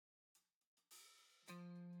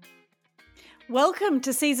Welcome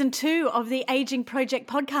to Season 2 of the Aging Project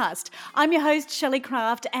podcast. I'm your host, Shelley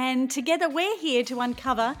Craft, and together we're here to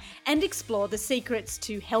uncover and explore the secrets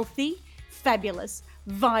to healthy, fabulous,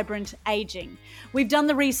 vibrant aging. We've done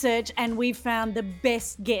the research and we've found the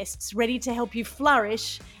best guests ready to help you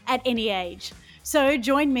flourish at any age. So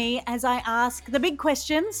join me as I ask the big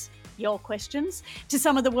questions, your questions, to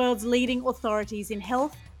some of the world's leading authorities in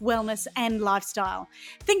health, wellness and lifestyle.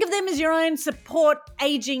 Think of them as your own support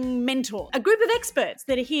aging mentor, a group of experts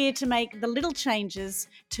that are here to make the little changes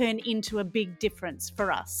turn into a big difference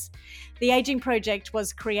for us. The Aging Project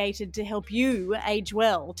was created to help you age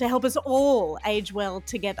well, to help us all age well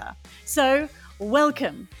together. So,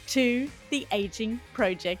 welcome to the Aging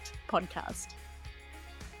Project podcast.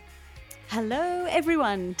 Hello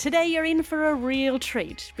everyone. Today you're in for a real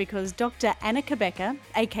treat because Dr. Anna Cabeca,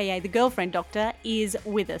 aka the Girlfriend Doctor, is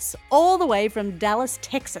with us, all the way from Dallas,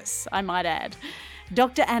 Texas, I might add.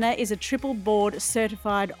 Dr. Anna is a triple board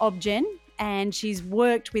certified OBGYN and she's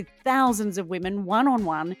worked with thousands of women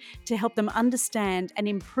one-on-one to help them understand and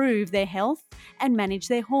improve their health and manage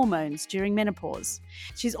their hormones during menopause.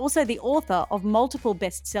 She's also the author of multiple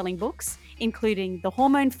best-selling books, including The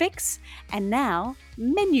Hormone Fix and now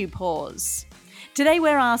meno-PAUSE. Today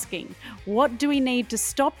we're asking, what do we need to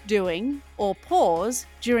stop doing or pause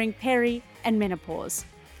during peri and menopause?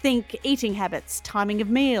 Think eating habits, timing of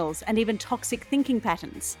meals, and even toxic thinking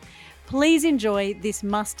patterns. Please enjoy this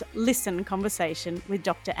must-listen conversation with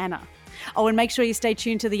Dr. Anna. Oh, and make sure you stay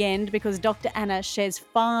tuned to the end because Dr. Anna shares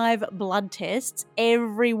 5 blood tests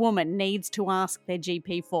every woman needs to ask their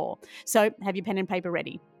GP for. So have your pen and paper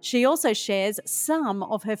ready. She also shares some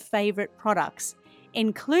of her favourite products,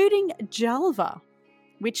 including Jalva,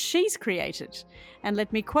 which she's created. And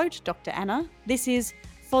let me quote Dr. Anna, this is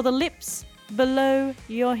for the lips below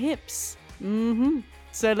your hips.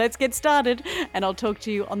 So let's get started and I'll talk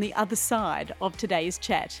to you on the other side of today's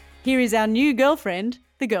chat. Here is our new girlfriend,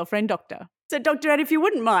 the Girlfriend Doctor. So Dr. Anna, if you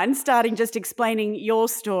wouldn't mind starting just explaining your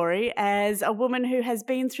story as a woman who has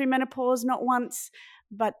been through menopause not once,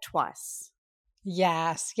 but twice.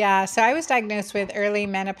 Yes. Yeah. So I was diagnosed with early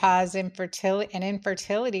menopause and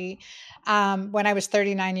infertility when I was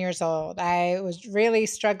 39 years old. I was really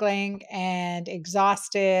struggling and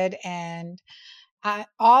exhausted and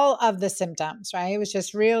all of the symptoms, right? It was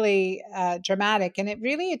just really dramatic. And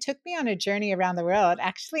it took me on a journey around the world.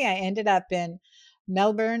 Actually, I ended up in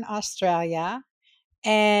Melbourne, Australia.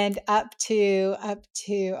 And up to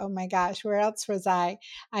oh my gosh, where else was I?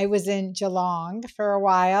 I was in Geelong for a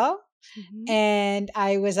while. And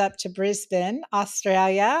I was up to Brisbane,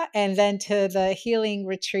 Australia, and then to the healing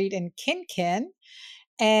retreat in Kin.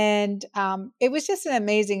 And it was just an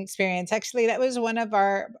amazing experience. Actually, that was one of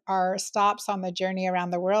our stops on the journey around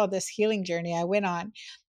the world, this healing journey I went on.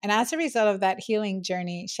 And as a result of that healing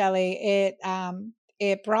journey, Shelley,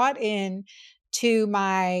 it brought in to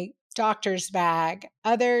my doctor's bag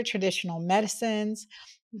other traditional medicines,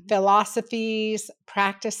 philosophies,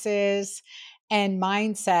 practices, and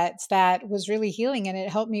mindsets that was really healing. And it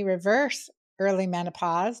helped me reverse early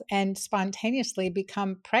menopause and spontaneously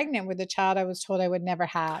become pregnant with a child I was told I would never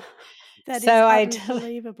have. That is So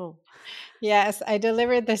unbelievable. yes, I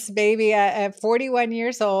delivered this baby at 41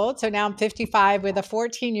 years old. So now I'm 55 with a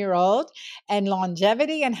 14-year-old, and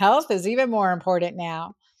longevity and health is even more important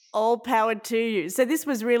now. All power to you. So this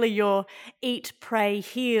was really your eat, pray,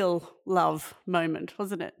 heal love moment,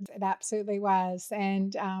 wasn't it? It absolutely was.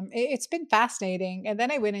 And it's been fascinating. And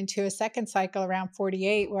then I went into a second cycle around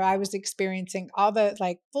 48 where I was experiencing all the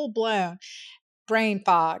full blown brain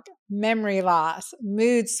fog, memory loss,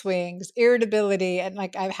 mood swings, irritability. And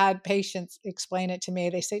I've had patients explain it to me.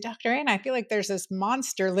 They say, Dr. Ann, I feel like there's this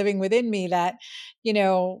monster living within me that, you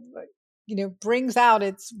know, brings out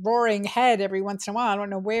its roaring head every once in a while. I don't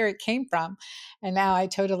know where it came from. And now I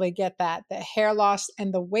totally get that, the hair loss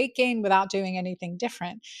and the weight gain without doing anything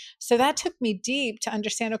different. So that took me deep to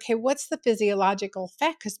understand, okay, what's the physiological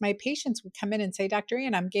effect? Because my patients would come in and say, Dr.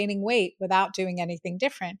 Ian, I'm gaining weight without doing anything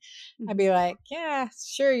different. I'd be like, yeah,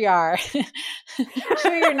 sure you are.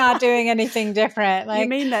 Sure you're not doing anything different. You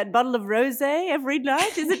mean that bottle of rosé every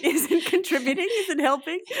night isn't contributing? Isn't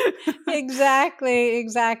helping? Exactly.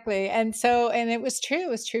 And it was true. It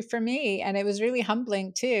was true for me. And it was really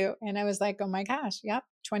humbling too. And I was like, oh my gosh, yep,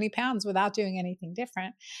 20 pounds without doing anything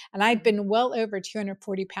different. And I'd been well over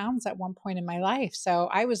 240 pounds at one point in my life. So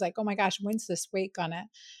I was like, oh my gosh, when's this weight gonna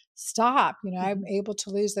stop? I'm able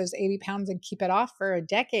to lose those 80 pounds and keep it off for a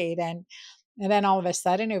decade. And then all of a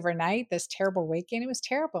sudden, overnight, this terrible weight gain, it was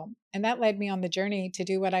terrible. And that led me on the journey to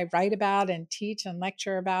do what I write about and teach and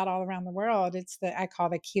lecture about all around the world. It's I call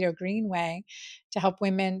the keto green way, to help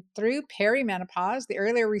women through perimenopause. The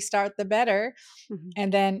earlier we start, the better. Mhm.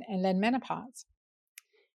 And then menopause.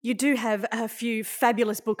 You do have a few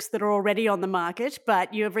fabulous books that are already on the market,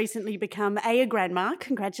 but you have recently become a grandma.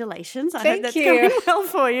 Congratulations. I hope Thank that's you. going well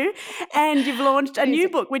for you. And you've launched a new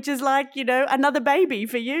Amazing. book, which is like, another baby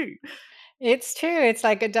for you. It's true. It's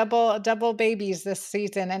like a double babies this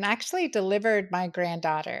season, and actually delivered my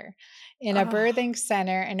granddaughter in a Oh, birthing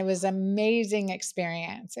center, and it was an amazing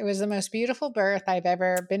experience. It was the most beautiful birth I've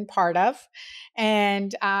ever been part of,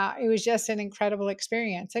 and it was just an incredible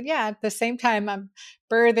experience. And yeah, at the same time, I'm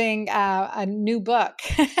birthing a new book.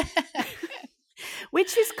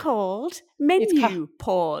 which is called It's called Menu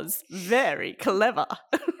Pause. Very clever.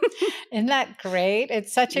 Isn't that great?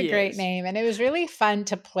 It's such a great Yes. name. And it was really fun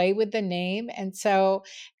to play with the name. And so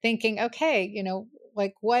thinking, okay,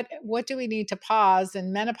 like what do we need to pause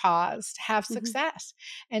in menopause to have Hmm. success?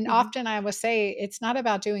 And Hmm. often I will say it's not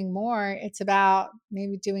about doing more, it's about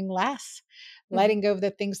maybe doing less, Hmm. letting go of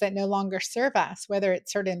the things that no longer serve us, whether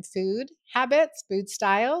it's certain food habits, food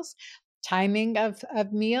styles, timing of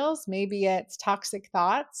meals, maybe it's toxic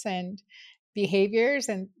thoughts and behaviors,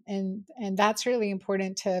 and that's really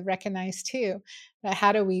important to recognize too, that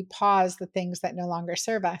how do we pause the things that no longer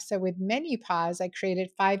serve us. So with menu pause, I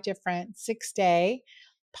created 5 different 6-day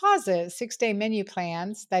pauses, 6-day menu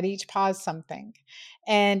plans that each pause something,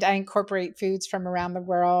 and I incorporate foods from around the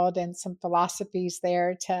world and some philosophies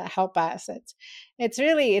there to help us. It's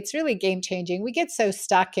really game changing. We get so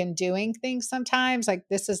stuck in doing things sometimes, like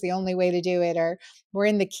this is the only way to do it, or we're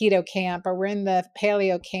in the keto camp, or we're in the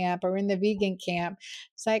paleo camp, or we're in the vegan camp.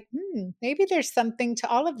 It's like, maybe there's something to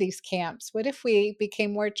all of these camps. What if we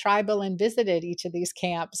became more tribal and visited each of these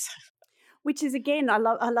camps? Which is again, I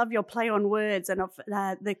love your play on words and of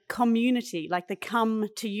the community, like the come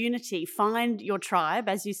to unity. Find your tribe,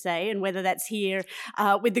 as you say, and whether that's here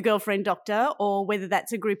with the girlfriend doctor, or whether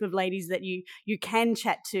that's a group of ladies that you can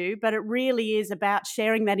chat to. But it really is about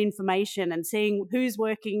sharing that information and seeing who's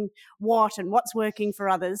working what and what's working for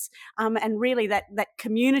others, and really that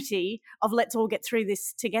community of let's all get through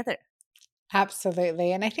this together.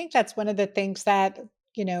 Absolutely. And I think that's one of the things that,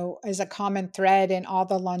 is a common thread in all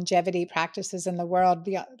the longevity practices in the world,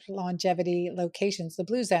 the longevity locations, the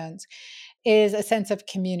blue zones, is a sense of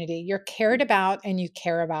community. You're cared about and you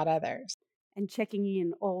care about others. And checking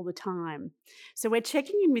in all the time. So we're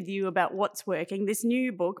checking in with you about what's working. This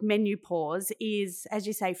new book, Menu Pause, is, as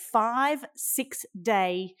you say, 5 6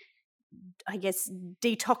 day, I guess,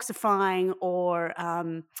 detoxifying or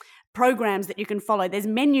programs that you can follow. There's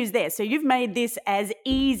menus there. So you've made this as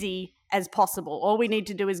easy as possible. All we need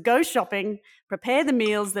to do is go shopping, prepare the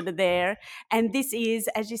meals that are there. And this is,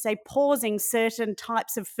 as you say, pausing certain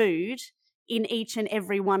types of food in each and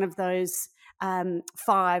every one of those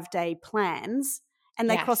 5 day plans. And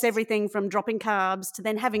they cross Yes. everything from dropping carbs to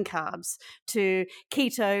then having carbs to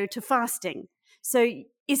keto to fasting. So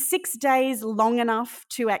is 6 days long enough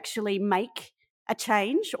to actually make a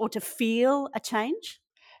change or to feel a change?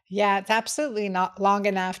 Yeah, it's absolutely not long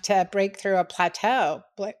enough to break through a plateau,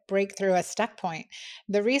 break through a stuck point.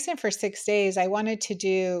 The reason for 6 days, I wanted to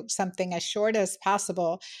do something as short as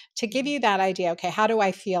possible to give Mhm. you that idea. Okay, how do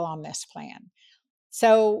I feel on this plan?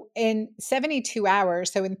 So, in 72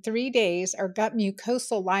 hours, so in 3 days, our gut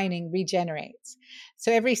mucosal lining regenerates.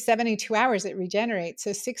 So, every 72 hours, it regenerates.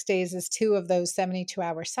 So, 6 days is two of those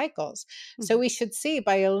 72-hour cycles. So, Mhm. we should see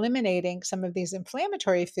by eliminating some of these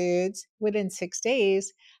inflammatory foods within 6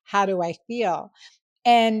 days, how do I feel?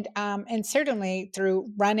 And certainly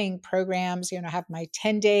through running programs, I have my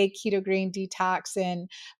 10-day keto green detox in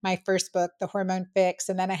my first book, The Hormone Fix,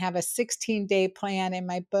 and then I have a 16-day plan in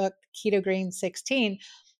my book, Keto Green 16.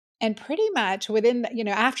 And pretty much within,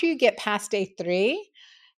 after you get past day 3,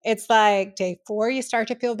 it's like day 4, you start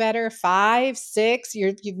to feel better. 5, 6,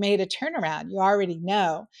 you've made a turnaround. You already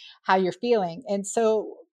know how you're feeling. And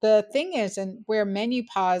so the thing is, and where menu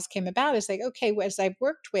pause came about is like, okay, as I've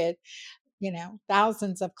worked with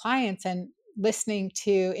thousands of clients and listening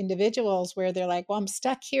to individuals where they're like, well, I'm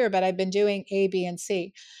stuck here, but I've been doing A, B, and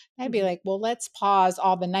C. I'd be Mhm. like, well, let's pause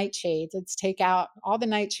all the nightshades. Let's take out all the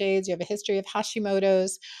nightshades. You have a history of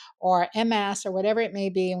Hashimoto's or MS or whatever it may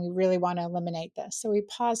be, and we really want to eliminate this. So we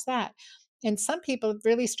pause that. And some people have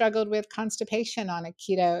really struggled with constipation on a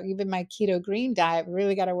keto, even my keto green diet. We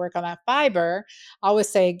really got to work on that fiber. I always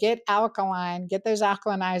say, get alkaline, get those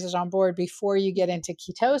alkalinizers on board before you get into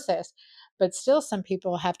ketosis, but still some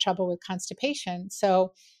people have trouble with constipation.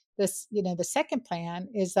 So this, the second plan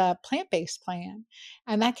is a plant-based plan.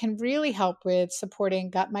 And that can really help with supporting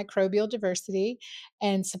gut microbial diversity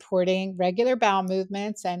and supporting regular bowel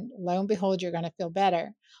movements. And lo and behold, you're going to feel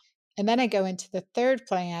better. And then I go into the third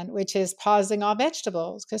plan, which is pausing all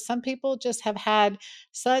vegetables, because some people just have had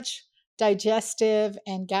such digestive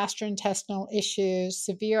and gastrointestinal issues,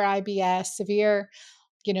 severe IBS, severe,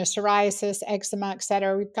 psoriasis, eczema, et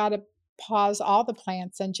cetera. We've got to pause all the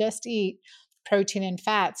plants and just eat protein and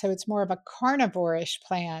fat. So it's more of a carnivore-ish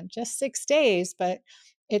plan, just 6 days, but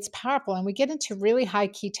it's powerful. And we get into really high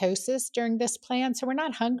ketosis during this plan. So we're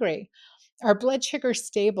not hungry. Our blood sugar's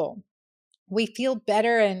stable. We feel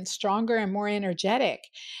better and stronger and more energetic,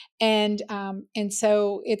 and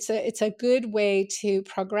so it's a good way to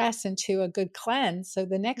progress into a good cleanse. So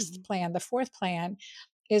the next Mhm. plan, the fourth plan,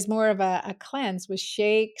 is more of a cleanse with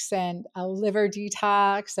shakes and a liver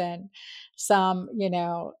detox and some,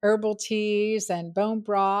 herbal teas and bone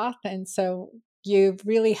broth. And so you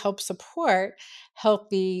really help support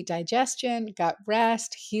healthy digestion, gut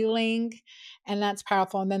rest, healing, and that's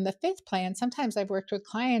powerful. And then the fifth plan, sometimes I've worked with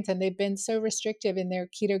clients and they've been so restrictive in their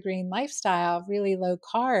keto green lifestyle, really low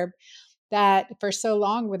carb, that for so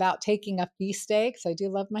long without taking a feast day, because I do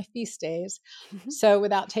love my feast days. So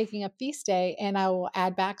without taking a feast day, and I will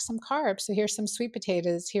add back some carbs. So here's some sweet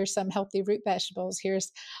potatoes, here's some healthy root vegetables,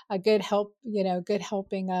 here's a good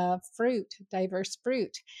helping of fruit, diverse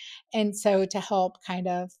fruit. And so to help kind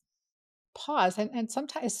of pause, and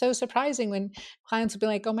sometimes it's so surprising when clients will be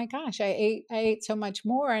like, oh my gosh, I ate so much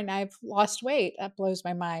more and I've lost weight. That blows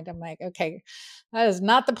my mind. I'm like, okay, that is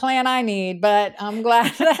not the plan I need, but I'm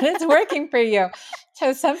glad that it's working for you.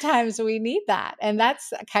 So sometimes we need that, and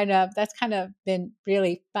that's kind of been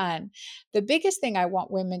really fun. The biggest thing I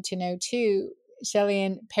want women to know too, Shelly,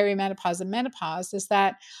 in perimenopause and menopause, is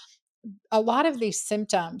that a lot of these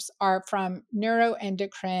symptoms are from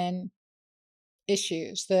neuroendocrine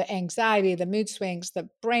issues, the anxiety, the mood swings, the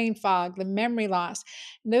brain fog, the memory loss.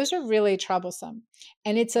 And those are really troublesome.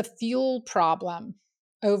 And it's a fuel problem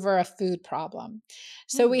over a food problem.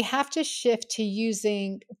 So Mm. we have to shift to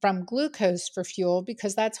using from glucose for fuel,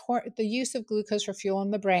 because the use of glucose for fuel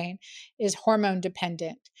in the brain is hormone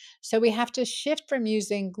dependent. So we have to shift from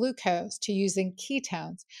using glucose to using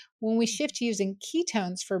ketones. When we shift to using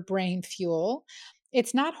ketones for brain fuel,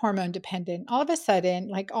 it's not hormone dependent. All of a sudden,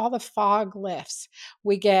 like, all the fog lifts.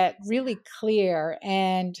 We get really clear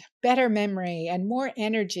and better memory and more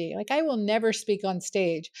energy. Like, I will never speak on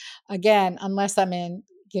stage again unless I'm in,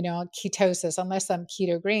 ketosis, unless I'm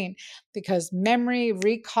keto green, because memory,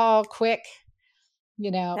 recall, quick,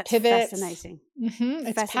 That's pivots. fascinating. It's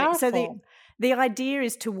Fascinating. So powerful. the idea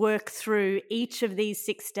is to work through each of these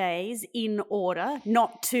 6 days in order,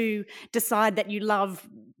 not to decide that you love,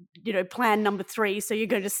 plan number 3, so you're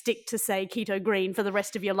going to stick to, say, keto green for the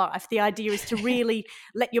rest of your life. The idea is to really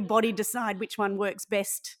let your body decide which one works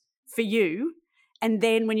best for you. And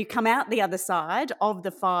then when you come out the other side of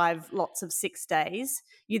the 5 lots of 6 days,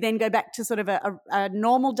 you then go back to sort of a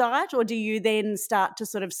normal diet, or do you then start to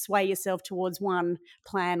sort of sway yourself towards one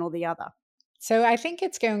plan or the other? So I think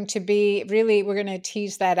it's going to be really, we're going to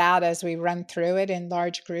tease that out as we run through it in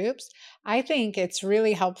large groups. I think it's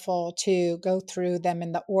really helpful to go through them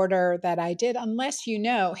in the order that I did, unless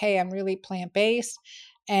hey, I'm really plant based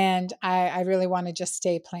and I really want to just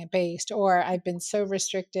stay plant based, or I've been so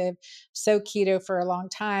restrictive, so keto for a long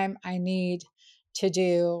time. I need to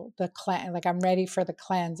do the cleanse. Like, I'm ready for the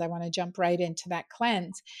cleanse. I want to jump right into that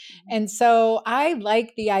cleanse. Mhm. And so I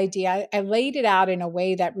like the idea. I laid it out in a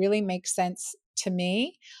way that really makes sense to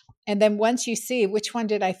me. And then once you see which one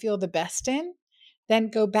did I feel the best in, then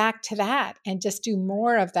go back to that and just do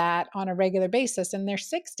more of that on a regular basis. And there's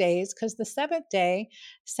 6 days, because the seventh day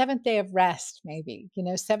of rest, maybe,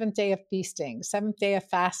 seventh day of feasting, seventh day of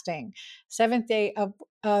fasting, seventh day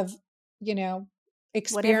of, you know,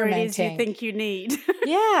 Whatever it is you experimenting. think you need.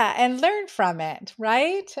 Yeah, and learn from it,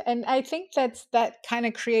 right? And I think that kind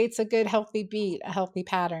of creates a good healthy beat, a healthy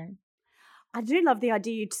pattern. I do love the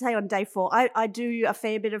idea you say on day 4. I do a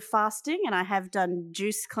fair bit of fasting, and I have done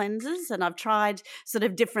juice cleanses, and I've tried sort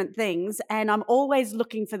of different things. And I'm always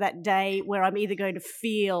looking for that day where I'm either going to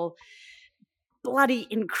feel bloody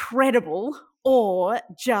incredible or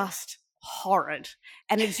just horrid.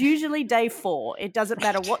 And it's usually day 4. It doesn't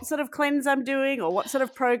matter Right. what sort of cleanse I'm doing or what sort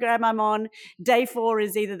of program I'm on. Day 4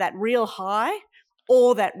 is either that real high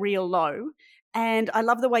or that real low. And I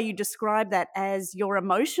love the way you describe that as your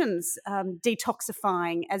emotions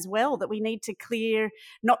detoxifying as well, that we need to clear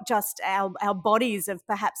not just our bodies of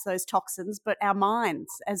perhaps those toxins, but our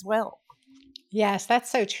minds as well. Yes,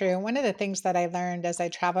 that's so true. One of the things that I learned as I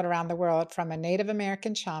traveled around the world from a Native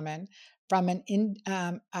American shaman, from an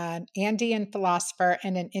Andean philosopher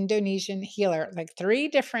and an Indonesian healer, like three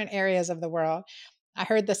different areas of the world. I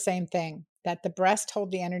heard the same thing, that the breast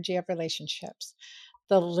hold the energy of relationships,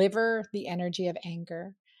 the liver, the energy of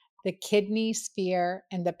anger, the kidney, fear,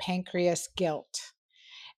 and the pancreas, guilt.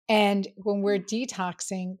 And when we're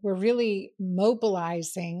detoxing, we're really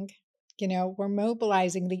mobilizing, we're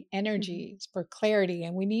mobilizing the Mhm. energies for clarity.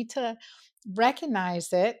 And we need to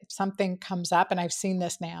recognize it. If something comes up, and I've seen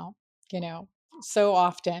this now, you know, so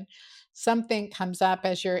often. Something comes up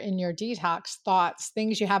as you're in your detox, thoughts,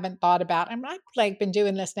 things you haven't thought about. And I've like been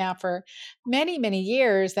doing this now for many, many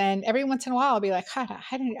years. And every once in a while I'll be like, God,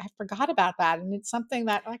 I forgot about that. And it's something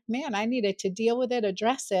that, like, man, I needed to deal with it,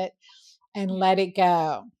 address it, and Yeah. let it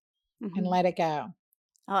go and Mhm. let it go.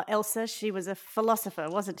 Oh, Elsa, she was a philosopher,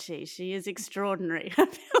 wasn't she? She is extraordinary. I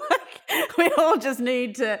feel like we all just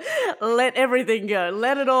need to let everything go,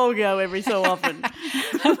 let it all go every so often.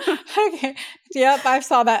 Okay. Yep, I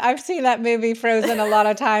saw that. I've seen that movie Frozen a lot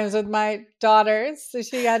of times with my daughters. So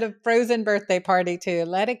she had a Frozen birthday party too.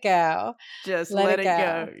 Let it go. Just Let let it it go.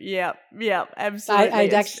 go. Yep, yep, I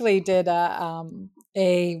absolutely. actually did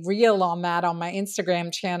a reel on that on my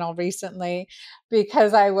Instagram channel recently,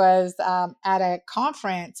 because I was at a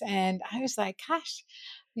conference and I was like, gosh,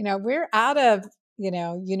 we're out of,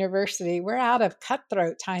 university, we're out of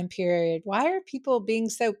cutthroat time period. Why are people being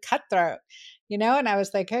so cutthroat? And I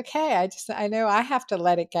was like, okay, I know I have to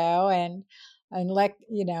let it go, and let,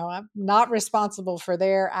 I'm not responsible for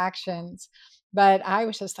their actions. But I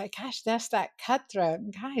was just like, gosh, that's that cutthroat.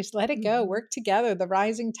 Guys, let it go. Mhm. Work together. The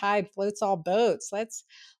rising tide floats all boats. Let's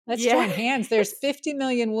Yes. join hands. There's 50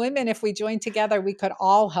 million women. If we join together, we could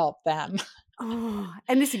all help them. Oh,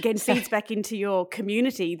 and this again So feeds back into your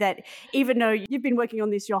community that even though you've been working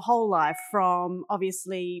on this your whole life from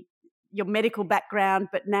obviously your medical background,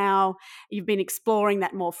 but now you've been exploring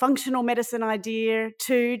that more functional medicine idea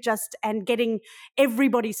too, just and getting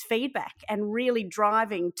everybody's feedback and really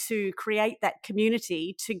driving to create that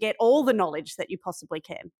community to get all the knowledge that you possibly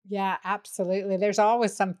can. yeah, absolutely. There's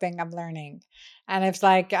always something I'm learning. And it's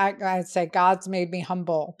like, I'd say God's made me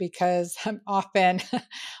humble because I'm often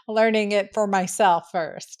learning it for myself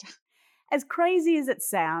first. As crazy as it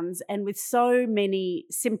sounds, and with so many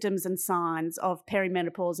symptoms and signs of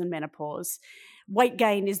perimenopause and menopause, weight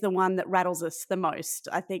gain is the one that rattles us the most.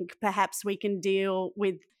 I think perhaps we can deal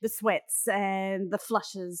with the sweats and the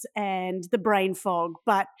flushes and the brain fog,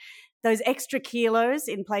 but those extra kilos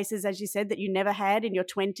in places, as you said, that you never had in your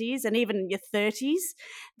 20s and even in your 30s,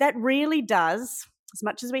 that really does, as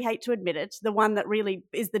much as we hate to admit it, the one that really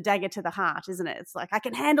is the dagger to the heart, isn't it? It's like, I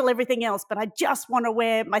can handle everything else, but I just want to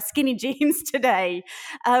wear my skinny jeans today.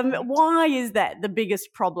 Right. Why is that the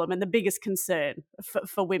biggest problem and the biggest concern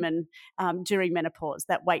for women during menopause,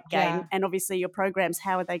 that weight gain? Yeah. And obviously, your programs,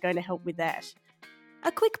 how are they going to help with that?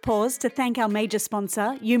 A quick pause to thank our major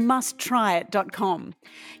sponsor, YouMustTryIt.com.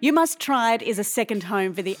 You Must Try It is a second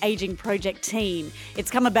home for the Aging Project team. It's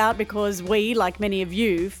come about because we, like many of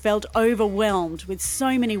you, felt overwhelmed with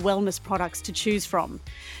so many wellness products to choose from.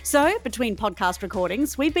 So, between podcast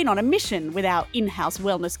recordings, we've been on a mission with our in-house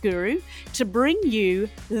wellness guru to bring you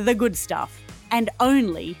the good stuff, and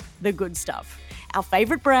only the good stuff. Our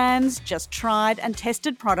favourite brands, just tried and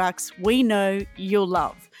tested products we know you'll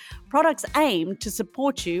love. Products aimed to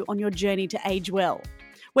support you on your journey to age well.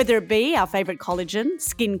 Whether it be our favourite collagen,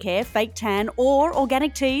 skincare, fake tan, or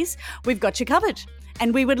organic teas, we've got you covered.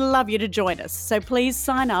 And we would love you to join us. So please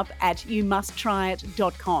sign up at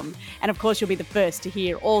youmusttryit.com. And of course, you'll be the first to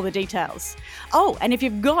hear all the details. Oh, and if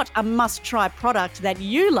you've got a must try product that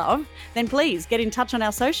you love, then please get in touch on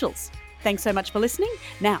our socials. Thanks so much for listening.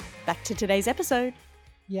 Now, back to today's episode.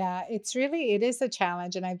 Yeah, it is a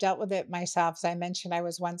challenge. And I've dealt with it myself. As I mentioned, I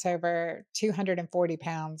was once over 240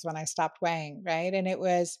 pounds when I stopped weighing, right? And it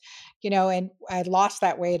was, and I lost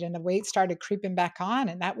that weight and the weight started creeping back on.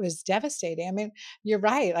 And that was devastating. I mean, you're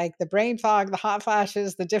right. Like the brain fog, the hot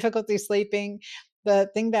flashes, the difficulty sleeping.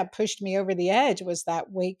 The thing that pushed me over the edge was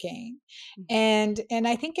that weight gain. And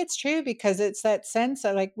I think it's true because it's that sense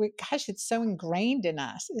of like, gosh, it's so ingrained in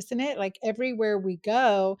us, isn't it? Like everywhere we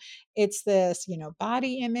go, it's this,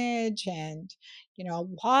 body image, and a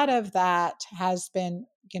lot of that has been,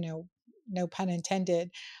 no pun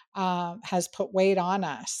intended, has put weight on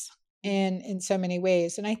us in so many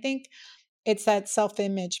ways. And I think it's that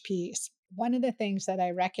self-image piece. One of the things that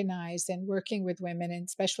I recognize in working with women, and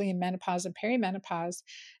especially in menopause and perimenopause,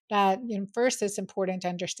 that first it's important to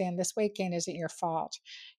understand this weight gain isn't your fault.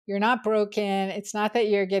 You're not broken. It's not that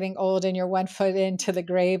you're getting old and you're 1 foot into the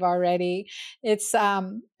grave already. It's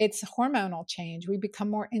hormonal change. We become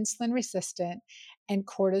more insulin resistant, and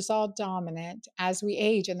cortisol dominant as we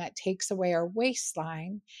age, and that takes away our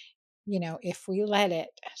waistline, if we let it.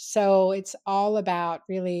 So it's all about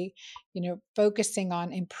really, focusing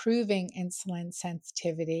on improving insulin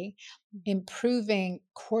sensitivity, improving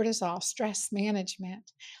cortisol stress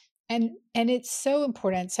management. And it's so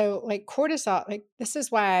important. So like cortisol, like this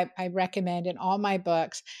is why I recommend in all my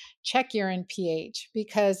books, check urine pH,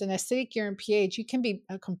 because an acidic urine pH, you can be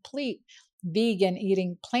a complete vegan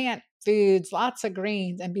eating plant foods, lots of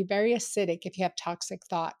greens, and be very acidic if you have toxic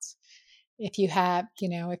thoughts. If you have,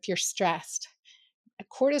 if you're stressed,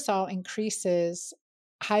 cortisol increases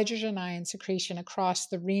hydrogen ion secretion across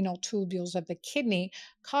the renal tubules of the kidney,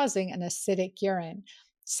 causing an acidic urine.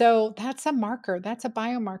 So that's a marker, that's a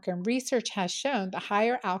biomarker. And research has shown the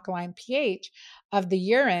higher alkaline pH of the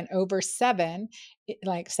urine over 7,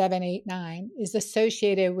 like 7, 8, 9, is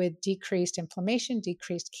associated with decreased inflammation,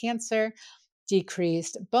 decreased cancer,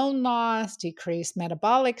 decreased bone loss, decreased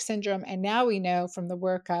metabolic syndrome. And now we know from the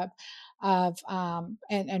work of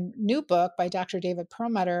and new book by Dr. David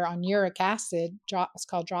Perlmutter on uric acid, it's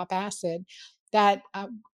called drop acid, that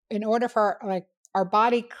in order for like our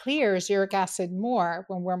body clears uric acid more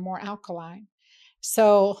when we're more alkaline.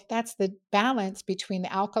 So that's the balance between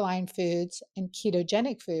the alkaline foods and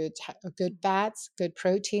ketogenic foods, good fats, good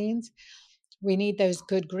proteins. We need those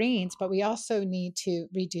good greens, but we also need to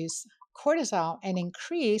reduce cortisol and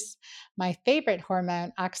increase my favorite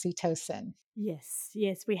hormone, oxytocin. Yes,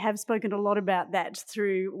 yes, we have spoken a lot about that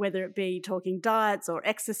through whether it be talking diets or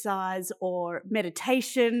exercise or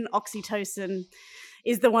meditation. Oxytocin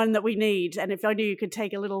is the one that we need. And if only you could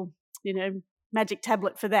take a little, magic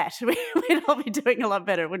tablet for that, we'd all be doing a lot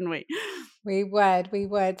better, wouldn't we? We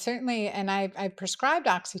would certainly. And I prescribed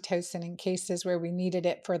oxytocin in cases where we needed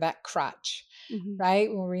it for that crutch, Mhm. right?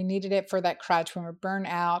 When we needed it for that crutch, when we're burnt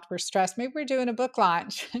out, we're stressed, maybe we're doing a book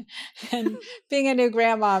launch and being a new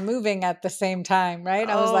grandma, moving at the same time, right?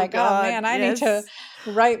 I was Oh like, oh God, man, I need to yes.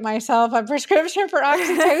 write myself a prescription for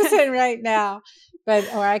oxytocin right now.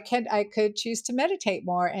 Or I could choose to meditate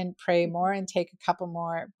more and pray more and take a couple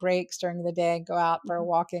more breaks during the day and go out for a Mhm.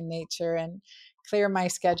 walk in nature and clear my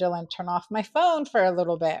schedule and turn off my phone for a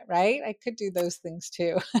little bit, right? I could do those things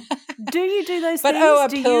too. Do you do those But things? a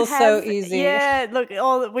Do you pill's so have easy. yeah, look,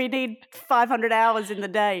 all we need 500 hours in the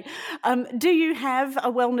day. Do you have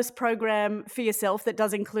a wellness program for yourself that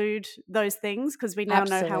does include those things? Because we now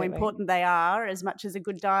know how Absolutely. important they are. As much as a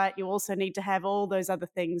good diet, you also need to have all those other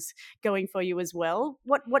things going for you as well.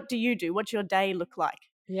 What do you do? What's your day look like?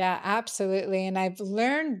 Yeah, absolutely. And I've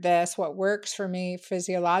learned this, what works for me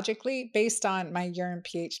physiologically, based on my urine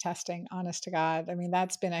pH testing, honest to God. I mean,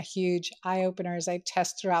 that's been a huge eye opener as I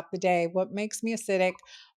test throughout the day. What makes me acidic?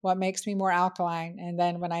 What makes me more alkaline? And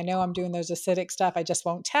then when I know I'm doing those acidic stuff, I just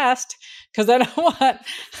won't test because I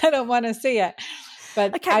don't want to see it.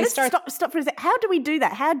 But Okay, I let's start stop for a sec. How do we do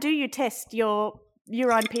that? How do you test your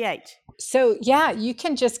urine pH? So, yeah, you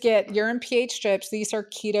can just get urine pH strips. These are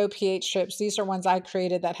keto pH strips. These are ones I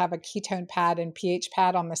created that have a ketone pad and pH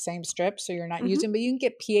pad on the same strip. So you're not Mhm. using, but you can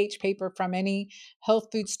get pH paper from any health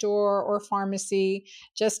food store or pharmacy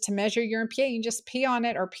just to measure urine pH. You can just pee on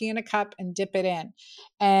it or pee in a cup and dip it in.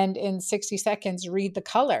 And in 60 seconds, read the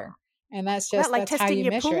color. And Wow, like that's how testing you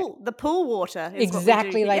your measure it. the pool water is what we do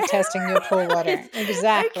Exactly here. like testing your pool Right. water.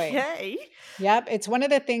 Exactly. Okay. Yep, it's one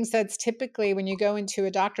of the things that's typically when you go into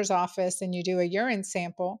a doctor's office and you do a urine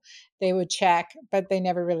sample, they would check, but they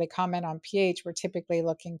never really comment on pH. We're typically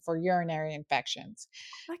looking for urinary infections.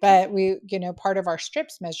 But Okay. part of our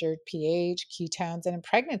strips measured pH, ketones, and in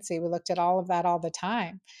pregnancy, we looked at all of that all the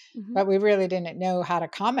time. Mhm. But we really didn't know how to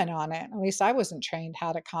comment on it. At least I wasn't trained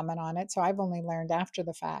how to comment on it. So I've only learned after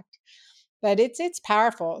the fact. But it's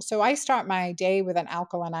powerful. So I start my day with an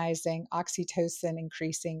alkalinizing, oxytocin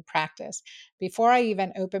increasing practice before I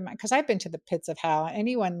even open my, because I've been to the pits of hell.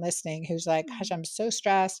 Anyone listening who's like, gosh, Mm. I'm so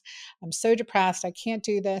stressed, I'm so depressed, I can't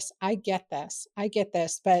do this. I get this. I get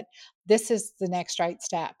this. But this is the next right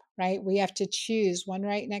step, right? We have to choose one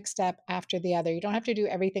right next step after the other. You don't have to do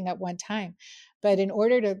everything at one time. But in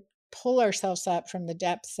order to pull ourselves up from the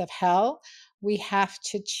depths of hell, we have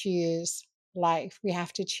to choose life. We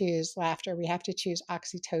have to choose laughter. We have to choose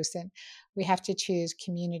oxytocin. We have to choose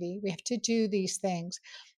community. We have to do these things.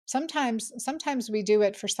 Sometimes we do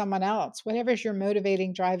it for someone else, whatever's your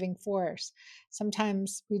motivating driving force.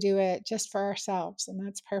 Sometimes we do it just for ourselves, and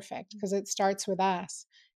that's perfect because it starts with us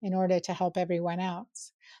in order to help everyone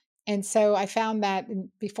else. And so I found that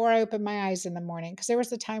before I opened my eyes in the morning, because there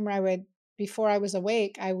was a time where before I was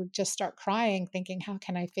awake, I would just start crying, thinking, how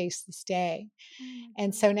can I face this day? Oh my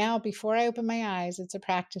And so God. now, before I open my eyes, it's a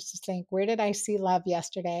practice to think, where did I see love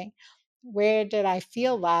yesterday? Where did I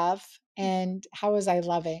feel love? And how was I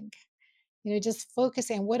loving? Just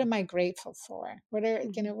focusing, what am I grateful for?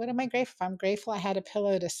 Mhm. What am I grateful for? I'm grateful I had a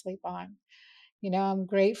pillow to sleep on. I'm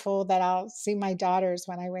grateful that I'll see my daughters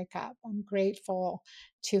when I wake up. I'm grateful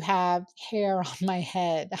to have hair on my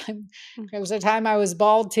head. Mm. There was a time I was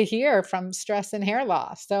bald to here from stress and hair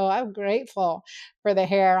loss. So I'm grateful for the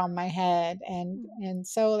hair on my head. And Mm. and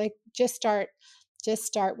so like just start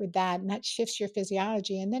with that, and that shifts your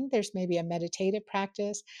physiology. And then there's maybe a meditative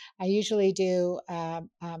practice. I usually do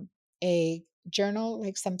a journal,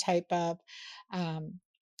 like some type of um,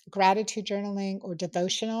 gratitude journaling or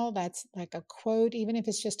devotional. That's like a quote, even if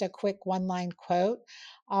it's just a quick one line quote.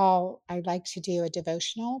 I like to do a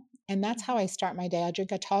devotional, and that's how Mhm. I start my day. I'll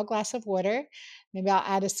drink a tall glass of water. Maybe I'll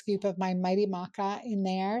add a scoop of my mighty maca in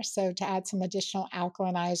there, so to add some additional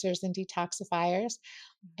alkalinizers and detoxifiers.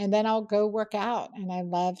 And then I'll go work out. And I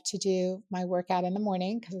love to do my workout in the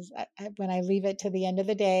morning because when I leave it to the end of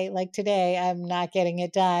the day, like today, I'm not getting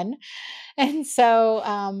it done. And so,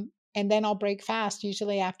 and then I'll break fast,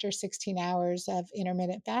 usually after 16 hours of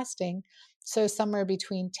intermittent fasting. So somewhere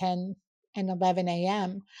between 10 and 11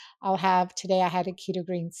 a.m., today I had a keto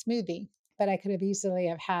green smoothie, but I could have easily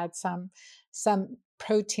have had some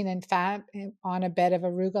protein and fat on a bed of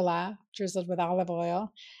arugula drizzled with olive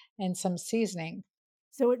oil and some seasoning.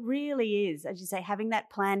 So it really is, as you say, having that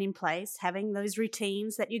plan in place, having those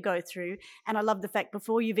routines that you go through. And I love the fact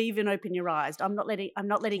before you've even opened your eyes, I'm not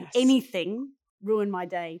letting Yes. anything ruin my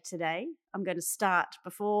day today. I'm going to start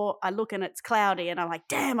before I look and it's cloudy and I'm like,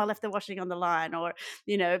 damn, I left the washing on the line. Or,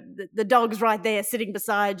 the dog's right there sitting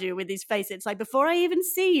beside you with his face. It's like, before I even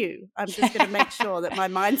see you, I'm just going to make sure that my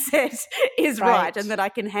mindset is right Right. and that I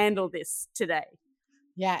can handle this today.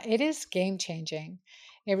 Yeah, it is game changing.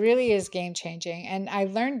 It really is game changing. And I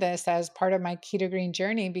learned this as part of my keto green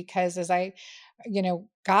journey because as I,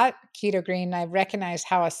 got keto green, I recognized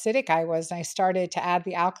how acidic I was. And I started to add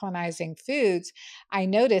the alkalinizing foods. I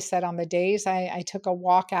noticed that on the days I took a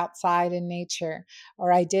walk outside in nature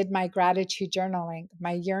or I did my gratitude journaling,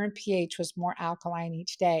 my urine pH was more alkaline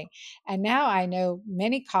each day. And now I know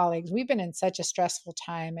many colleagues, we've been in such a stressful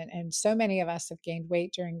time, and so many of us have gained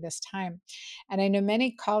weight during this time. And I know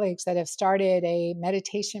many colleagues that have started a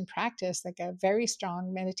meditation practice, like a very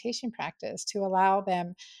strong meditation practice, to allow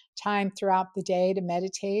them time throughout the day to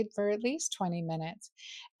meditate for at least 20 minutes.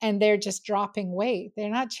 And they're just dropping weight. They're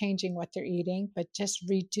not changing what they're eating, but just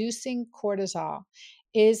reducing cortisol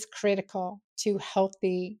is critical to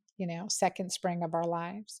healthy, second spring of our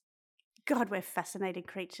lives. God, we're fascinating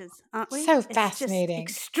creatures, aren't we? So It's just fascinating.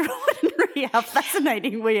 extraordinary how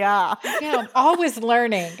fascinating we are. Yeah, I'm always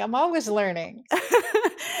learning. I'm always learning.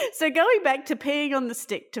 So, going back to peeing on the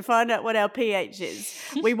stick to find out what our pH is,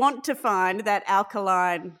 we want to find that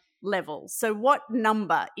alkaline level. So, what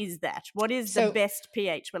number is that? What is the So best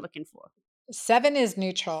pH we're looking for? 7 is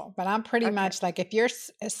neutral, but I'm pretty Okay. much like if you're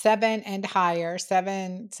 7 and higher,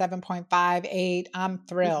 7, 7.5, 8, I'm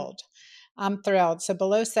Hmm. thrilled. I'm thrilled. So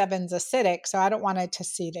below seven's acidic, so I don't want it to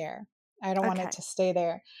see there. I don't want it Okay. to stay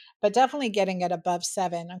there. But definitely getting it above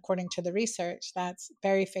 7, according to the research, that's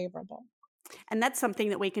very favorable. And that's something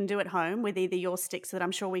that we can do at home with either your sticks that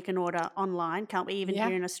I'm sure we can order online. Can't we? Even Yeah,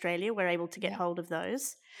 here in Australia, we're able to get yeah, hold of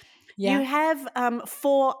those. You yeah. have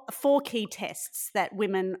four key tests that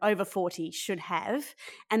women over 40 should have.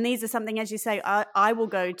 And these are something, as you say, I will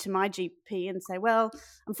go to my GP and say, well,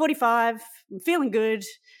 I'm 45, I'm feeling good.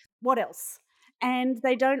 What else? And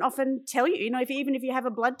they don't often tell you, even if you have a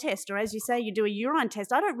blood test or, as you say, you do a urine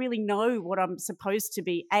test, I don't really know what I'm supposed to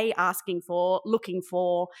be asking for, looking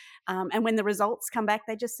for. And when the results come back,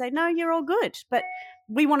 they just say, no, you're all good. But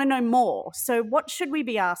we want to know more. So, what should we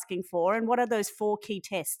be asking for? And what are those four key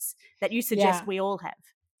tests that you suggest Yeah. we all have?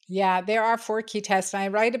 Yeah, there are 4 key tests, and I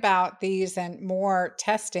write about these and more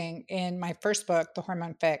testing in my first book, The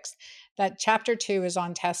Hormone Fix. That chapter 2 is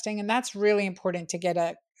on testing, and that's really important to get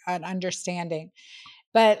an understanding.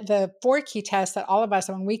 But the 4 key tests that all of us,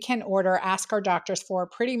 when we can order, ask our doctors for,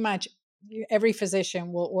 pretty much every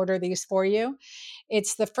physician will order these for you.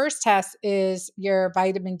 It's the first test is your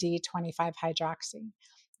vitamin D 25 hydroxy.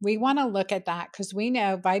 We want to look at that because we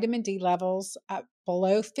know vitamin D levels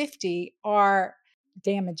below 50 are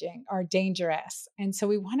damaging, are dangerous. And so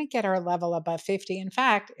we want to get our level above 50. In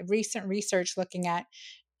fact, recent research looking at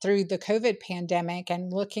through the COVID pandemic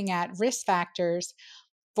and looking at risk factors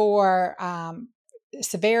for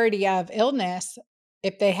severity of illness,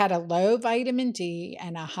 if they had a low vitamin D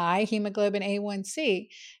and a high hemoglobin A1C,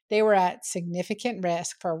 they were at significant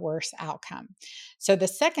risk for a worse outcome. So the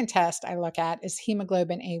second test I look at is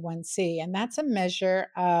hemoglobin A1C, and that's a measure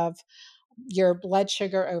of your blood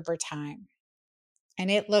sugar over time.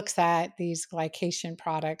 and it looks at these glycation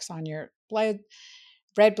products on your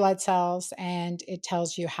red blood cells, and it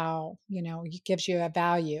tells you how, it gives you a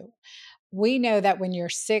value. We know that when you're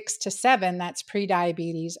 6 to 7, that's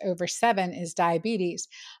prediabetes. Over 7 is diabetes.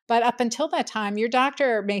 But up until that time, your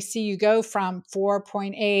doctor may see you go from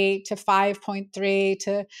 4.8 to 5.3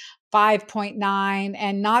 to 5.9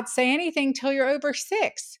 and not say anything till you're over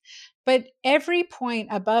 6. But every point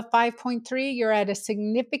above 5.3, you're at a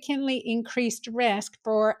significantly increased risk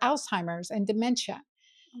for Alzheimer's and dementia.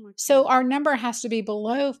 Oh my So goodness. our number has to be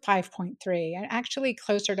below 5.3 and actually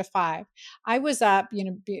closer to 5. I was up,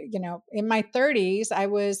 in my 30s, I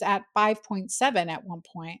was at 5.7 at one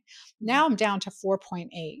point. Mhm. Now I'm down to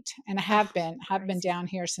 4.8, and I Oh, have been crazy. down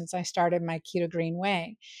here since I started my Keto Green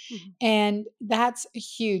Way. Mhm. And that's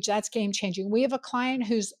huge. That's game changing. We have a client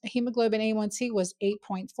whose hemoglobin A1C was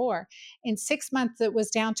 8.4. In 6 months, it was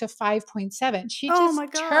down to 5.7. She Oh just my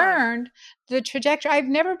God. turned the trajectory. I've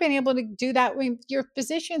never been able to do that. Your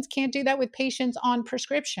physicians can't do that with patients on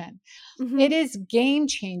prescription. It Mhm. is game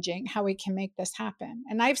changing how we can make this happen.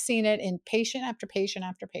 And I've seen it in patient after patient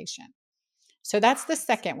after patient. So that's the Crazy.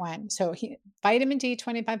 second one. So vitamin D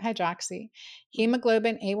 25 hydroxy, Mhm.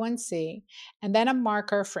 hemoglobin A1C, and then a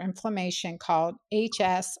marker for inflammation called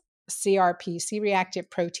HSCRP, C reactive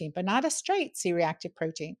protein, but not a straight C reactive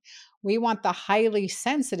protein. We want the highly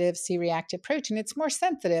sensitive C reactive protein. It's more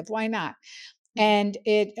sensitive. Why not? Mhm. And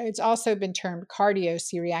it's also been termed cardio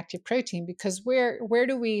C-reactive protein, because where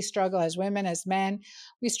do we struggle as women, as men?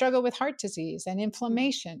 We struggle with heart disease and Mhm.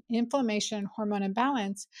 inflammation. Inflammation and hormone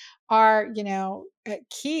imbalance are,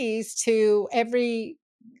 keys to every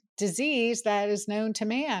disease that is known to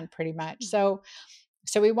man, pretty much. Mhm.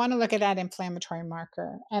 So we want to look at that inflammatory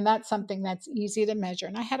marker, and that's Mhm. something that's easy to measure.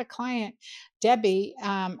 And I had a client, Debbie,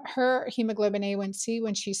 her hemoglobin A1C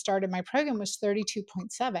when she started my program was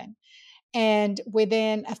 32.7. And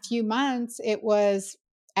within a few months, it was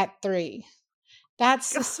at 3.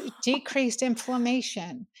 That's this decreased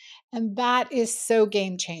inflammation. And that is so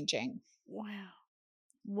game changing. Wow.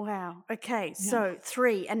 Wow. Okay. Yeah. So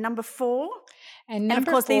 3 and number 4. And And of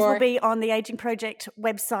number course, these will 4, be on the Aging Project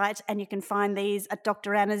website, and you can find these at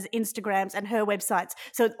Dr. Anna's Instagrams and her websites.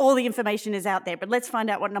 So all the information is out there. But let's find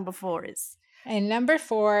out what number 4 is.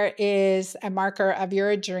 is a marker of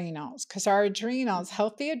your adrenals, because our adrenals, Mhm.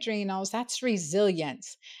 healthy adrenals, that's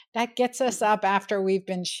resilience. That gets us Mhm. up after we've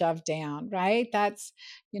been shoved down, right? That's,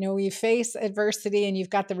 you face adversity and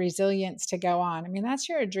you've got the resilience to go on. I mean, that's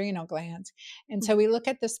your adrenal glands. And so Mhm. we look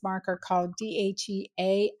at this marker called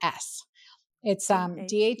DHEAS. It's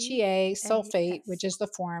DHEA sulfate, which DHEAS. is the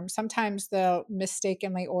form. Sometimes they'll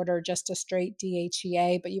mistakenly order just a straight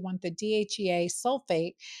DHEA, but you want the DHEA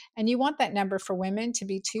sulfate, and you want that number for women to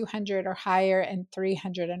be 200 or higher and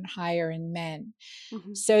 300 and higher in men.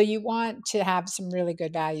 Mhm. So you want to have some really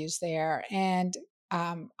good values there, and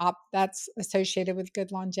that's associated with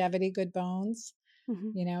good longevity, good bones,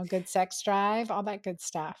 Mhm. good sex drive, all that good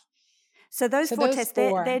stuff. So those So 4 those tests,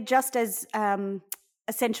 they're 4, just as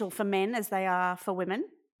essential for men as they are for women.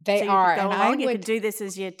 they So you are, could go and I along. You could would do this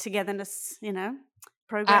as your togetherness, A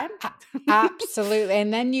program. a absolutely,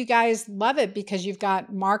 and then you guys love it because you've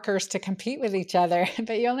got markers to compete with each other,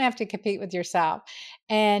 but you only have to compete with yourself.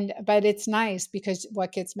 But it's nice because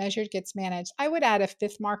what gets measured gets managed. I would add a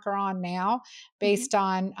 5th marker on now Mhm. based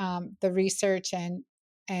on, the research and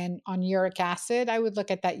on uric acid. I would look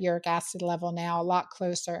at that uric acid level now a lot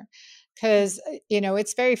closer, Mhm. because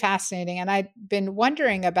it's very fascinating, and I've been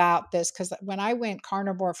wondering about this because when I went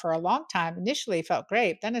carnivore for a long time, initially it felt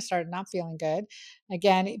great, then I started not feeling good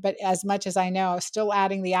again. But as much as I know, still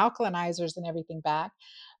adding the alkalinizers and everything back.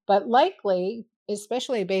 But likely,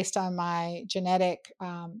 especially based on my genetic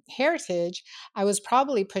heritage, I was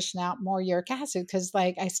probably pushing out more uric acid because,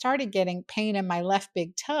 like, I started getting pain in my left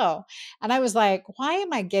big toe. And I was like, why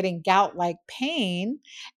am I getting gout like pain?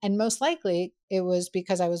 And most likely it was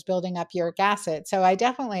because I was building up uric acid. So I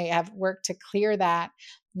definitely have worked to clear that.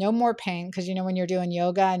 No more pain, because when you're doing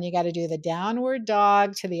yoga and you got to do the downward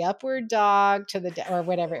dog to the upward dog to or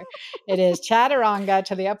whatever it is, chaturanga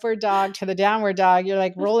to the upward dog to the downward dog, you're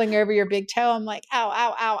like rolling over your big toe. I'm like, ow,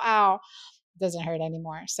 ow, ow, ow. It doesn't hurt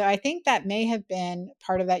anymore. So I think that may have been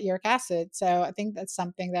part of that uric acid. So I think that's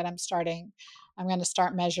something that I'm going to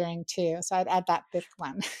start measuring too. So I'd add that 5th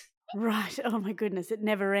one. Right. Oh my goodness, it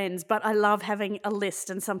never ends. But I love having a list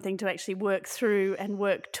and something to actually work through and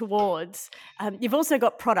work towards. You've also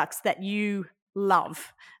got products that you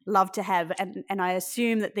love to have, and I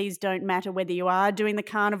assume that these don't matter whether you are doing the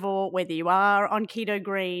carnivore, whether you are on keto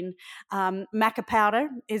green. Maca powder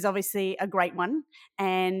is obviously a great one,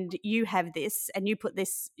 and you have this, and you put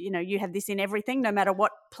this, you have this in everything, no matter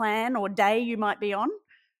what plan or day you might be on.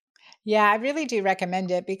 Yeah, I really do recommend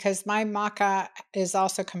it because my maca is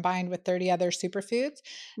also combined with 30 other superfoods.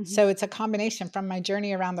 Hmm. So it's a combination from my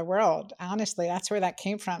journey around the world. Honestly, that's where that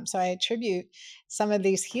came from. So I attribute some of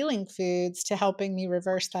these healing foods to helping me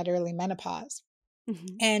reverse that early menopause. Hmm.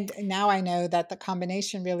 And now I know that the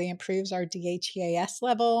combination really improves our DHEAS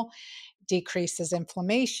level, decreases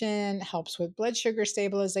inflammation, helps with blood sugar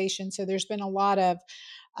stabilization. So there's been a lot of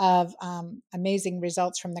amazing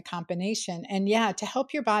results from the combination. And yeah, to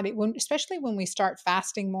help your body, especially when we start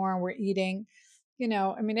fasting more and we're eating,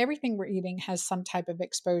 I mean, everything we're eating has some type of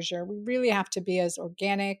exposure. We really have to be as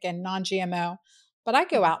organic and non-GMO. But I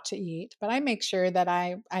go Hmm. out to eat, but I make sure that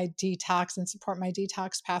I detox and support my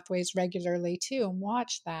detox pathways regularly too, and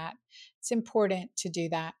watch that. It's important to do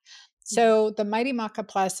that. Hmm. So the Mighty Maca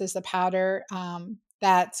Plus is the powder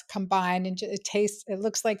that's combined, and it tastes. It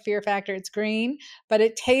looks like Fear Factor. It's green, but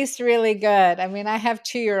it tastes really good. I mean, I have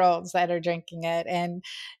 2 year olds that are drinking it, and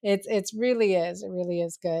it really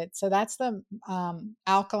is good. So that's the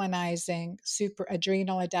alkalinizing super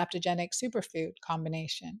adrenal adaptogenic superfood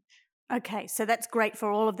combination. Okay, so that's great for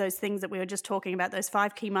all of those things that we were just talking about, those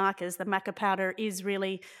 5 key markers. The maca powder is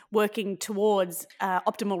really working towards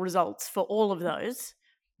optimal results for all of those.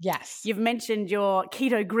 Yes. You've mentioned your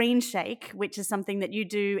keto green shake, which is something that you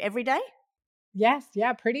do every day. Yes,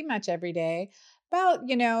 yeah, pretty much every day. Well,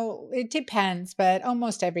 it depends, but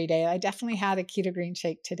almost every day. I definitely had a keto green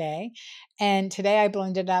shake today. And today I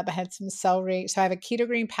blended up. I had some celery. So I have a keto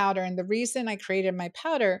green powder. And the reason I created my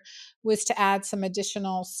powder was to add some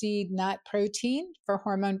additional seed nut protein for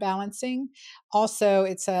hormone balancing. Also,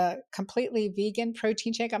 it's a completely vegan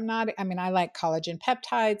protein shake. I mean, I like collagen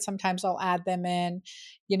peptides. Sometimes I'll add them in,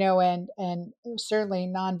 and certainly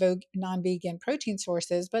non-vegan protein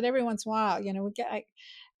sources, but every once in a while, we get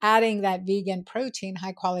adding that vegan protein,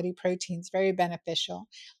 high quality protein is very beneficial.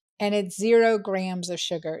 And it's 0 grams of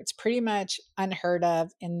sugar. It's pretty much unheard of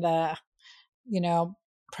in the you know,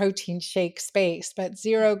 protein shake space, but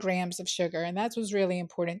 0 grams of sugar. And that was really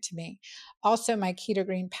important to me. Also, my keto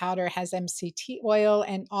green powder has MCT oil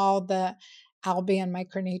and all the albion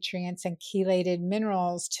micronutrients and chelated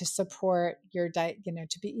minerals to support your diet,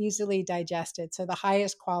 to be easily digested. So the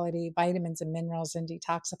highest quality vitamins and minerals and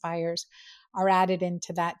detoxifiers are added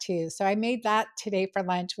into that too. So I made that today for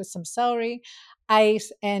lunch with some celery,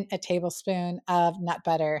 ice, and a tablespoon of nut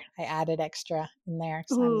butter. I added extra in there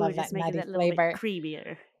because I Ooh, love just that make it nutty that little bit flavor.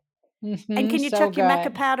 creamier. And Hmm, can you so chuck your maca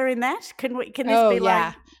good. powder in that? Can this Oh, be like,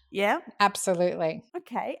 yeah, yeah? absolutely.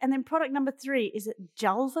 Okay. And then product number 3, is it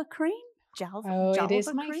Jalva cream? Oh, it is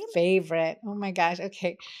Jalva my cream? favorite. Oh my gosh.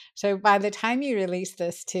 Okay. So by the time you release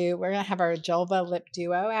this too, we're going to have our Julva Lip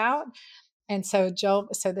Duo out. And so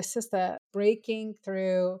this is the breaking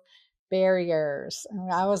through barriers.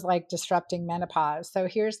 And I was like disrupting menopause. So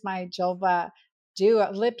here's my Julva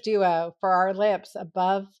lip duo for our lips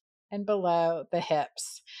above and below the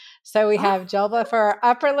hips. So we Oh. have Julva for our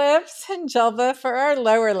upper lips and Julva for our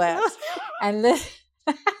lower lips. And this,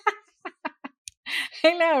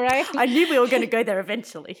 I know, right? I knew we were going to go there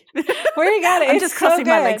eventually. We got it. I'm It's just so crossing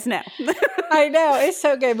my good. legs now. I know. It's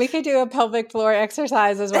so good. We could do a pelvic floor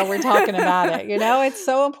exercises while we're talking about it. It's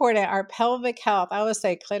so important. Our pelvic health. I always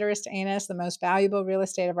say clitoris to anus, the most valuable real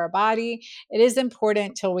estate of our body. It is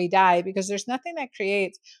important till we die because there's nothing that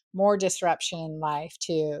creates more disruption in life,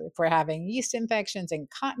 too. If we're having yeast infections,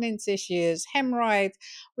 incontinence issues, hemorrhoids,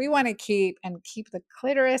 we want to keep the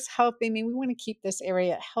clitoris healthy. I mean, we want to keep this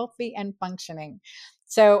area healthy and functioning.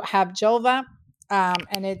 So have Julva.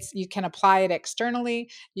 And you can apply it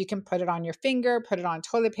externally. You can put it on your finger, put it on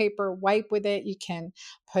toilet paper, wipe with it. You can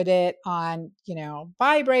put it on,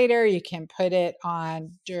 vibrator. You can put it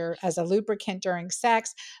on as a lubricant during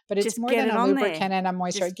sex, but it's Just more get than it a on there. lubricant and a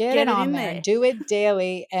moisturizer. Just Get it get it on in there and there. do it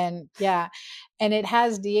daily. And yeah, and it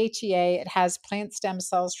has DHEA. It has plant stem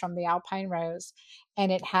cells from the alpine rose,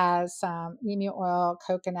 and it has emu oil,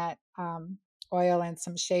 coconut oil, and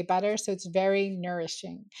some shea butter. So it's very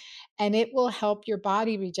nourishing and it will help your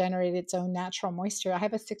body regenerate its own natural moisture. I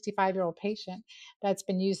have a 65-year-old patient that's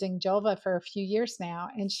been using Jolva for a few years now,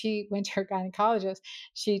 and she went to her gynecologist.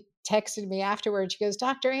 She texted me afterwards. She goes,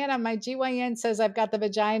 Dr. Anna, my GYN says I've got the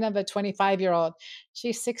vagina of a 25-year-old.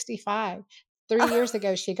 She's 65. 3 years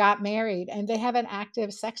ago, she got married and they have an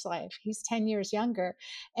active sex life. He's 10 years younger.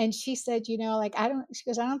 And she said, like, she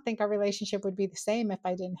goes, I don't think our relationship would be the same if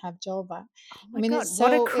I didn't have Jolva. Oh I my mean, God,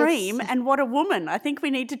 what a cream and what a woman. I think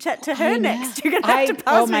we need to chat to her I know. next. You're going to have to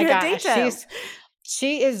Oh pass me my her gosh. details.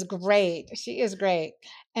 She is great. She is great.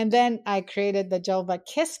 And then I created the Jolva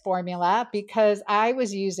Kiss formula because I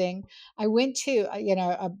went to,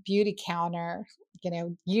 a beauty counter,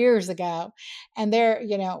 years ago. And there,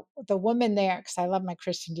 the woman there, because I love my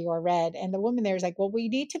Christian Dior red. And the woman there is like, well, we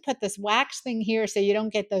need to put this wax thing here so you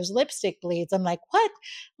don't get those lipstick bleeds. I'm like, what?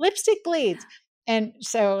 Lipstick bleeds? And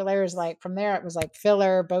so there was like, from there, it was like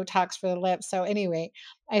filler, Botox for the lips. So anyway,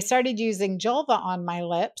 I started using Jolva on my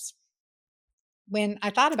lips when I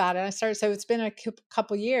thought about it. So it's been a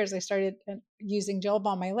couple years. I started using gel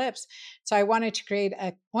balm on my lips. So I wanted to create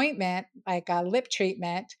an ointment, like a lip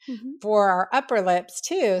treatment Mm-hmm. for our upper lips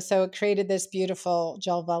too. So it created this beautiful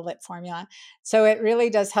Jolva lip formula. So it really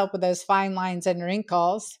does help with those fine lines and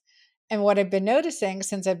wrinkles. And what I've been noticing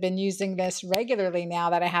since I've been using this regularly now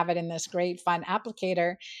that I have it in this great fun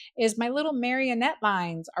applicator is my little marionette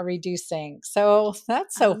lines are reducing. So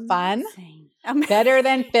that's so fun. Amazing. Better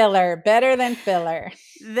than filler, better than filler.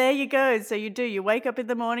 There you go. So you wake up in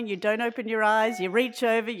the morning, you don't open your eyes, you reach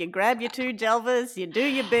over, you grab your 2 Jelvas, you do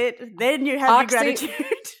your bit, then you have your Oxy, gratitude.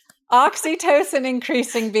 Oxytocin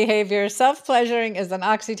increasing behavior. Self-pleasuring is an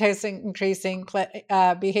oxytocin increasing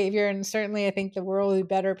behavior. And certainly I think the world would be a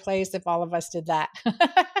better place if all of us did that.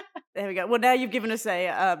 There we go. Well, now you've given us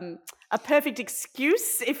a perfect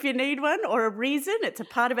excuse if you need one, or a reason. It's a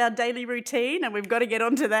part of our daily routine, and we've got to get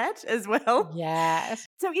onto that as well. Yes.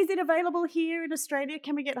 So is it available here in Australia?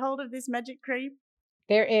 Can we get hold of this magic cream?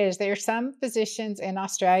 There are some physicians in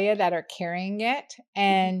Australia that are carrying it.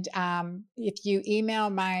 And if you email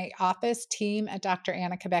my office team at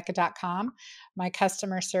drAnnaCabeca.com, my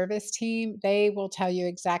customer service team, they will tell you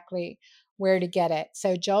exactly where to get it.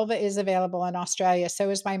 So Jolva is available in Australia. So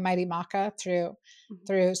is my Mighty Maca through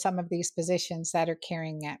some of these physicians that are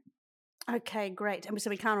carrying it. Okay, great. And so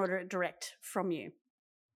we can't order it direct from you.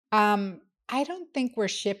 I don't think we're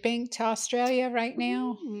shipping to Australia right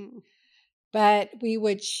now, Mm. but we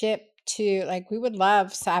would ship to, like, we would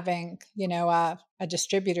love having, a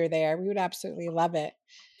distributor there. We would absolutely love it.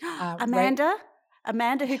 Right.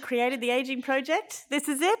 Amanda, who created the Aging Project. This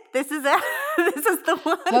is it. This is our, this is the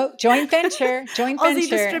one. Oh, joint venture, joint Aussie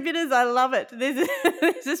venture. distributors, I love it. This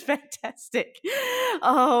is fantastic.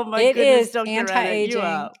 Oh my It goodness, is Dr. Anna, anti-aging.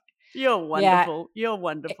 you're Yeah. wonderful. You're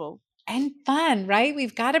wonderful. And fun, right?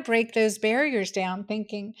 We've got to break those barriers down,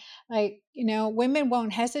 thinking like, women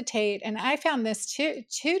won't hesitate. And I found this too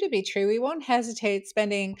to be true. We won't hesitate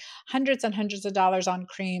spending hundreds and hundreds of dollars on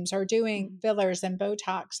creams or doing Mhm. fillers and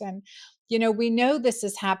Botox. And, we know this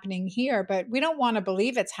is happening here, but we don't want to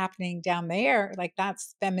believe it's happening down there. Like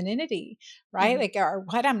that's femininity, right? Mhm. Like, or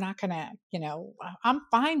what? I'm not going to, I'm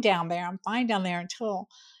fine down there. I'm fine down there until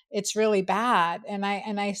it's really bad. And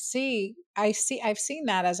I've seen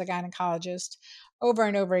that as a gynecologist over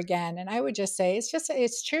and over again. And I would just say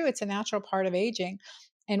it's true. It's a natural part of aging.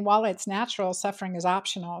 And while it's natural, suffering is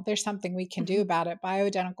optional. There's something we can do Mhm. about it.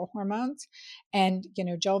 Bioidentical hormones, and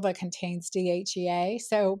Jolva contains DHEA.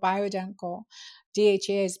 So bioidentical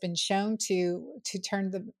DHEA has been shown to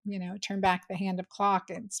turn back the hand of clock,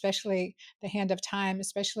 and especially the hand of time,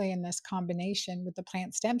 especially in this combination with the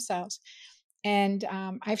plant stem cells. And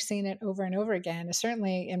I've seen it over and over again.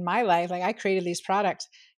 Certainly in my life, like I created these products,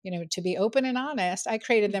 to be open and honest, I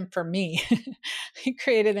created them for me. I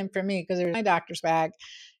created them for me because there was my doctor's bag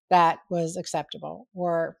that was acceptable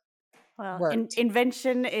or Well, worked.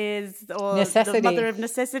 invention is or the mother Necessity. of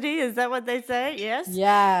necessity. Is that what they say? Yes.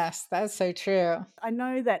 Yes, that's so true. I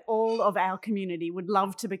know that all of our community would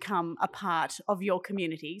love to become a part of your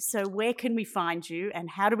community. So, where can we find you,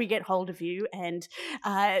 and how do we get hold of you? And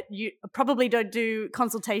you probably don't do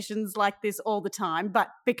consultations like this all the time, but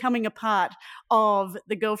becoming a part of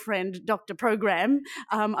the Girlfriend Doctor program,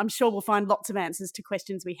 I'm sure we'll find lots of answers to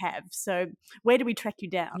questions we have. So, where do we track you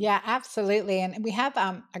down? Yeah, absolutely. And we have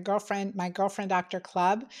my girlfriend doctor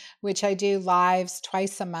club, which I do lives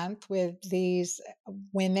twice a month with these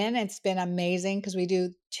women. It's been amazing because we do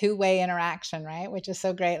two-way interaction, right? Which is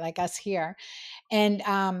so great, like us here. And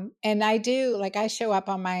I do, like, I show up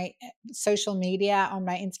on my social media, on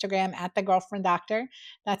my Instagram at the girlfriend doctor.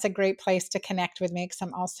 That's a great place to connect with me because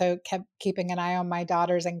I'm also kept keeping an eye on my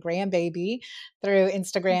daughters and grandbaby through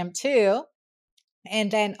Instagram too.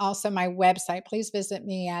 And then also my website. Please visit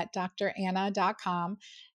me at dranna.com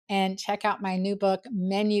and check out my new book,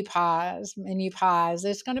 menu-PAUSE. Menu-PAUSE.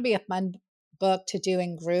 It's going to be a fun book to do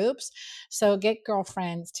in groups. So get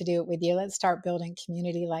girlfriends to do it with you. Let's start building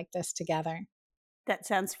community like this together. That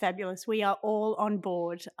sounds fabulous. We are all on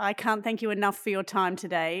board. I can't thank you enough for your time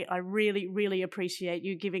today. I really, really appreciate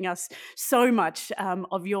you giving us so much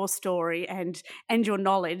of your story and your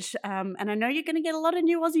knowledge. And I know you're going to get a lot of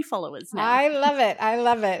new Aussie followers now. I love it. I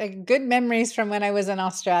love it. Good memories from when I was in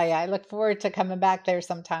Australia. I look forward to coming back there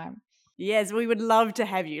sometime. Yes, we would love to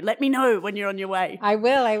have you. Let me know when you're on your way. I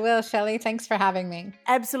will, Shelley. Thanks for having me.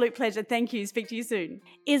 Absolute pleasure. Thank you. Speak to you soon.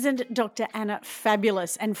 Isn't Dr. Anna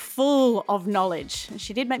fabulous and full of knowledge?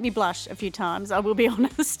 She did make me blush a few times, I will be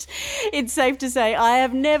honest. It's safe to say I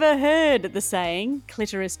have never heard the saying,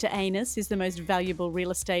 clitoris to anus is the most valuable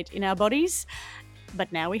real estate in our bodies.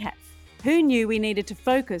 But now we have. Who knew we needed to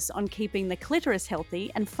focus on keeping the clitoris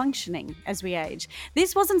healthy and functioning as we age?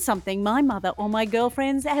 This wasn't something my mother or my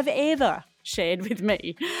girlfriends have ever shared with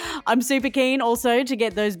me. I'm super keen also to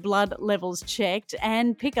get those blood levels checked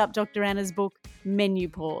and pick up Dr. Anna's book,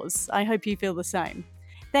 meno-PAUSE. I hope you feel the same.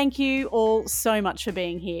 Thank you all so much for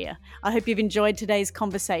being here. I hope you've enjoyed today's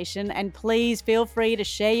conversation, and please feel free to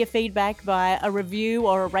share your feedback via a review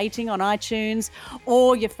or a rating on iTunes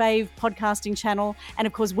or your fave podcasting channel. And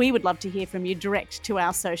of course, we would love to hear from you direct to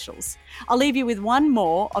our socials. I'll leave you with one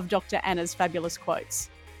more of Dr. Anna's fabulous quotes.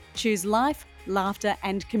 Choose life, laughter,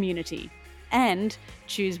 and community. And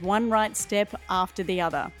choose one right step after the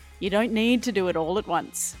other. You don't need to do it all at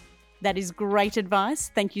once. That is great advice.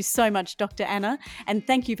 Thank you so much, Dr. Anna. And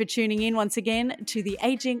thank you for tuning in once again to the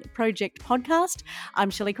Aging Project podcast. I'm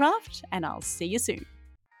Shelley Craft, and I'll see you soon.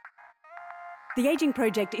 The Aging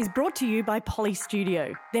Project is brought to you by Poly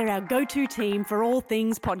Studio. They're our go-to team for all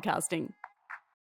things podcasting.